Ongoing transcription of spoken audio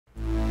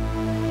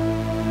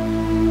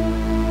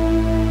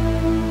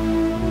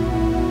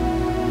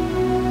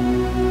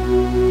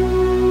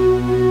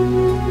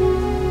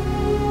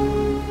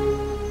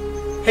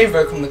Hey,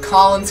 welcome to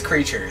Colin's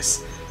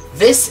Creatures.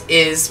 This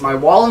is my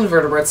wall of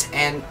invertebrates,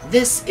 and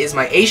this is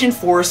my Asian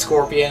forest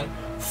scorpion,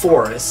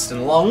 Forest. And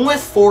along with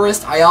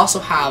Forest, I also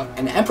have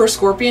an emperor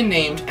scorpion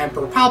named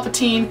Emperor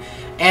Palpatine,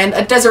 and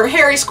a desert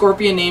hairy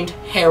scorpion named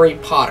Harry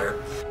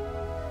Potter.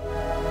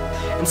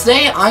 And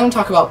today I'm going to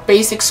talk about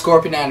basic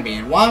scorpion anatomy.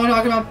 And why am I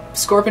talking about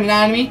scorpion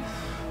anatomy?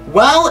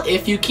 Well,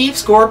 if you keep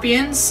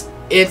scorpions,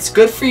 it's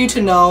good for you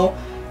to know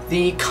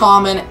the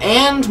common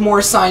and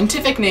more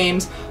scientific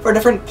names for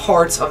different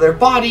parts of their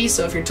body,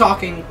 so if you're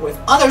talking with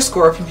other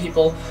scorpion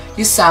people,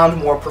 you sound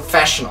more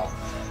professional.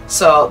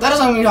 So that is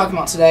what I'm going to be talking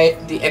about today,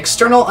 the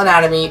external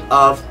anatomy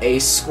of a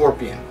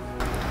scorpion.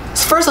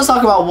 So first let's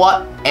talk about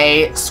what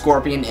a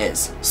scorpion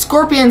is.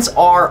 Scorpions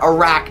are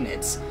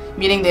arachnids,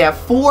 meaning they have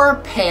 4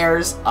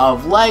 pairs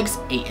of legs,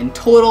 8 in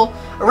total.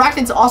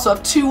 Arachnids also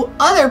have 2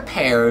 other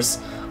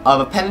pairs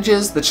of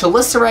appendages, the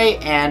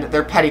Chelicerae and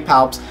their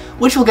Pedipalps,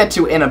 which we'll get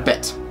to in a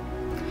bit.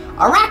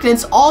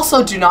 Arachnids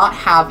also do not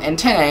have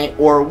antennae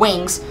or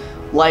wings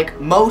like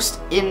most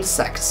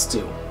insects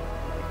do.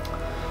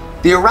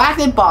 The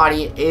arachnid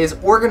body is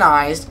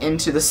organized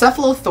into the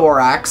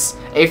Cephalothorax,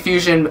 a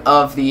fusion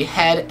of the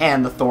head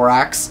and the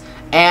thorax,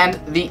 and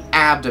the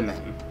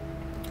abdomen.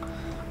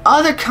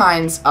 Other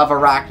kinds of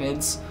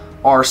arachnids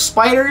are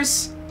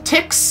spiders,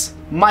 ticks,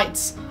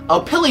 mites,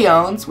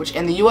 opiliones, which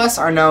in the US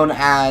are known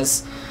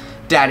as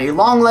daddy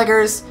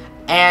longleggers,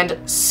 and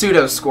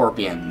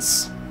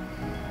pseudoscorpions.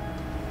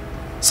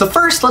 So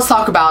first, let's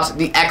talk about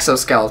the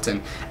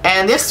exoskeleton.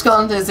 And the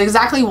exoskeleton is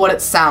exactly what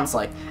it sounds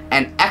like.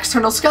 An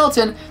external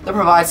skeleton that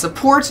provides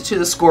support to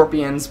the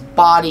scorpion's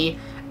body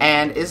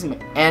and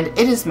it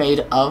is made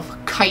of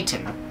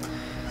chitin.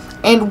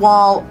 And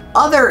while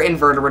other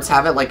invertebrates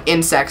have it, like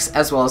insects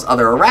as well as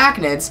other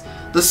arachnids,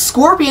 the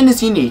scorpion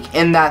is unique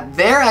in that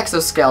their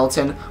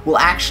exoskeleton will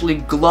actually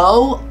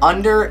glow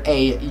under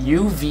a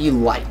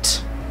UV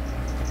light.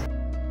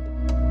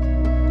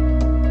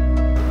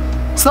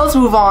 So let's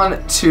move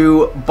on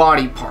to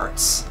body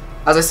parts.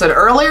 As I said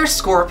earlier,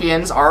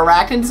 scorpions are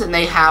arachnids and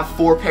they have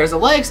 4 pairs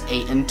of legs,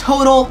 8 in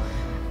total.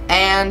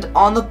 And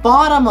on the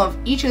bottom of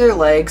each of their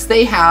legs,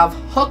 they have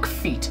hook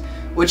feet,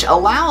 which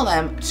allow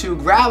them to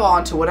grab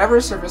onto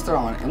whatever surface they're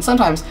on. And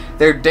sometimes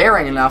they're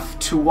daring enough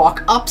to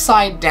walk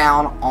upside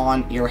down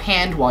on your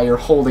hand while you're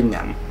holding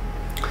them.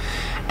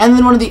 And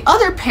then one of the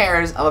other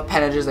pairs of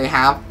appendages they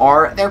have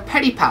are their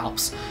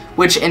pedipalps,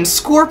 which in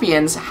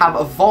scorpions have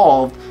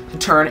evolved to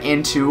turn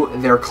into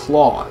their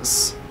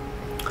claws.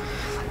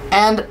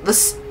 And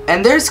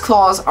their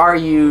claws are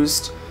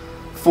used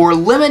for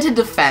limited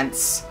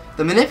defense,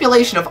 the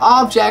manipulation of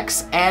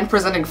objects, and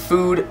presenting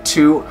food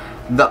to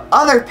the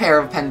other pair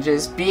of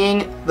appendages being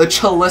the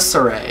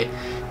Chelicerae,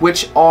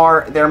 which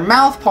are their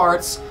mouth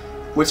parts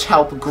which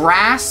help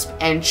grasp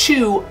and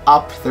chew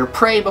up their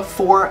prey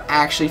before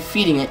actually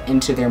feeding it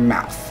into their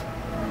mouth.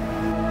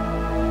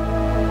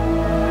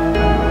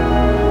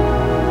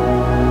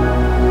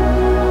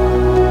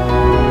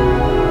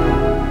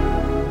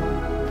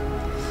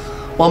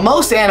 While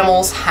most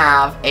animals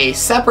have a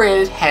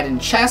separated head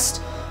and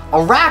chest,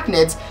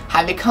 arachnids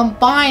have a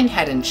combined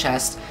head and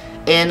chest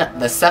in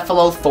the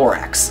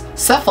cephalothorax.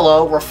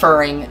 Cephalo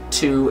referring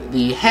to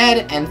the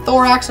head and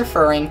thorax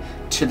referring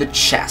to the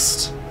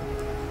chest.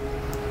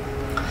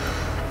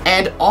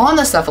 And on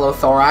the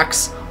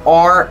cephalothorax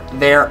are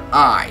their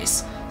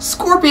eyes.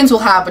 Scorpions will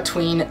have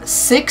between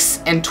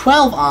 6 and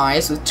 12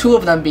 eyes, with 2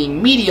 of them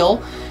being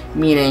medial,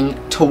 meaning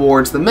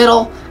towards the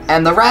middle,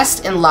 and the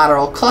rest in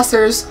lateral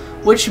clusters,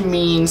 which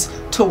means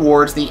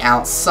towards the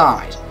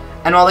outside.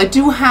 And while they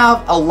do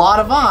have a lot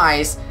of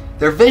eyes,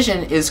 their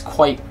vision is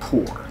quite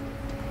poor.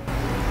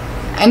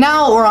 And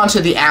now we're on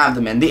to the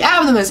abdomen. The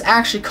abdomen is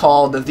actually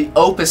called the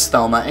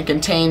Opisthoma and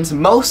contains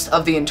most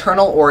of the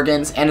internal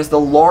organs and is the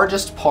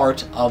largest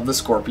part of the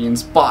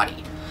scorpion's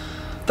body.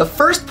 The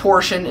first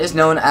portion is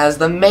known as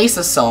the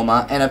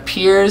Metasoma and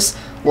appears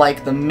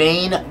like the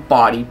main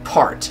body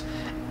part.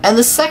 And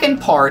the second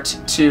part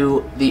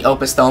to the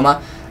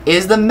Opisthoma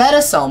is the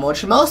Metasoma,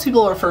 which most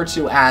people refer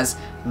to as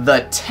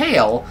the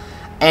tail,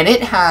 and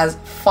it has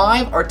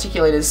 5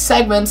 articulated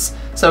segments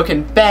so it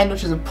can bend,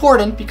 which is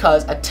important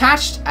because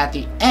attached at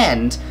the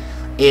end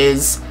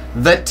is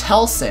the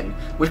Telson,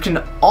 which can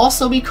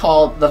also be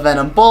called the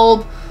venom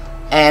bulb,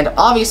 and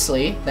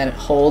obviously then it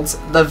holds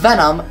the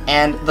venom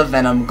and the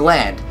venom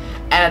gland.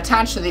 And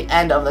attached to the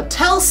end of the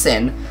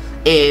Telson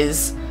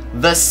is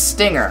the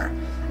stinger,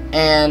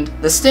 and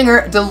the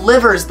stinger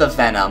delivers the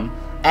venom,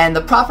 and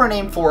the proper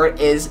name for it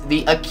is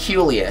the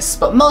aculeus,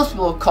 but most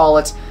people call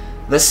it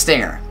the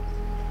stinger.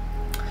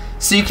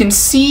 So you can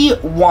see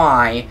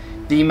why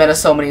the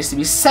Metasoma needs to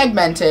be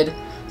segmented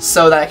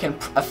so that it can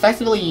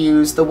effectively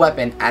use the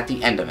weapon at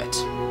the end of it.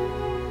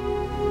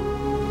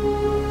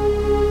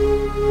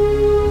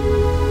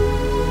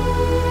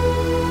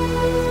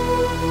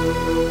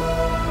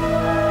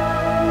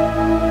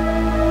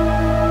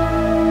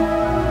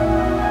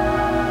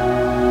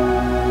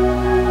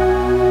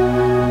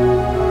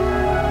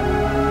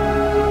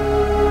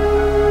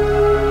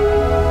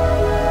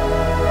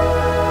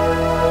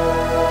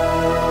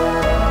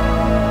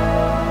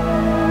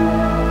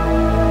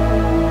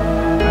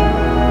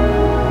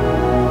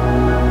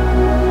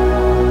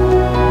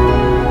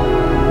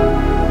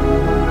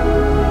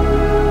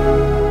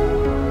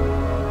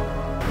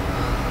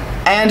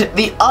 And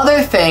the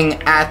other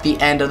thing at the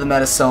end of the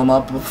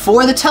metasoma,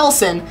 before the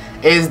telson,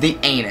 is the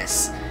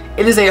anus.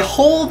 It is a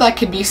hole that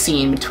can be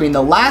seen between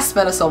the last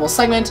metasomal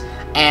segment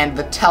and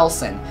the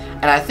telson,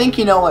 and I think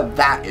you know what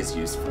that is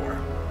used for.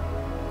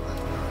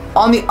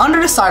 On the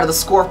underside of the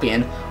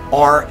scorpion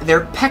are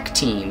their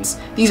pectines.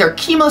 These are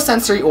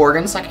chemosensory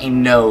organs like a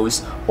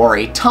nose or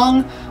a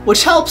tongue,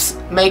 which helps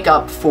make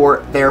up for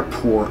their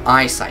poor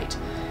eyesight.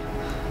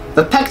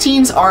 The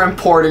pectines are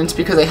important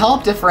because they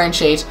help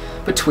differentiate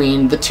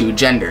between the two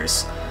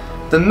genders.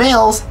 The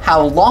males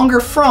have longer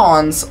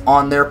fronds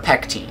on their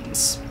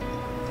pectines.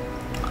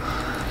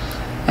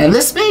 And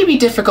this may be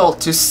difficult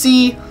to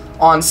see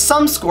on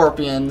some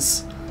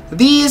scorpions.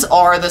 These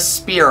are the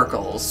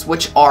spiracles,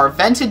 which are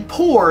vented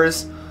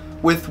pores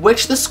with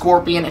which the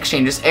scorpion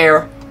exchanges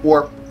air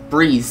or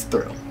breathes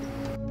through.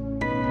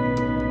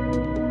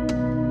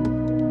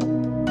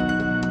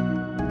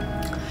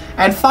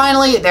 And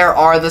finally, there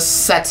are the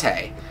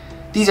setae.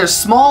 These are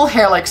small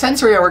hair-like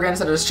sensory organs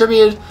that are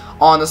distributed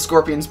on the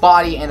scorpion's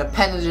body and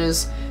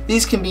appendages.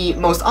 These can be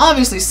most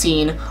obviously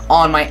seen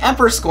on my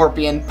emperor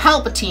scorpion,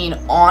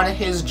 Palpatine, on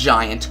his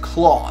giant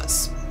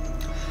claws.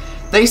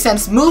 They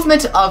sense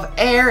movement of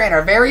air and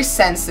are very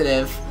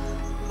sensitive,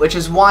 which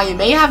is why you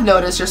may have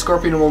noticed your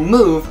scorpion will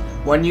move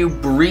when you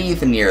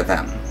breathe near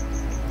them.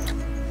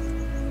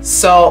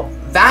 So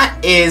that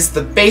is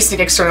the basic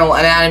external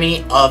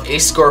anatomy of a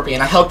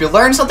scorpion. I hope you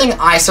learned something.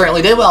 I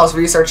certainly did while I was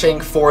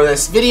researching for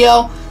this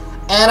video,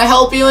 and I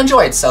hope you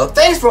enjoyed. So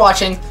thanks for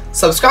watching,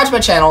 subscribe to my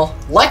channel,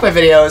 like my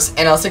videos,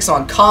 and I'll stick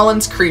some on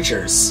Colin's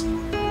Creatures.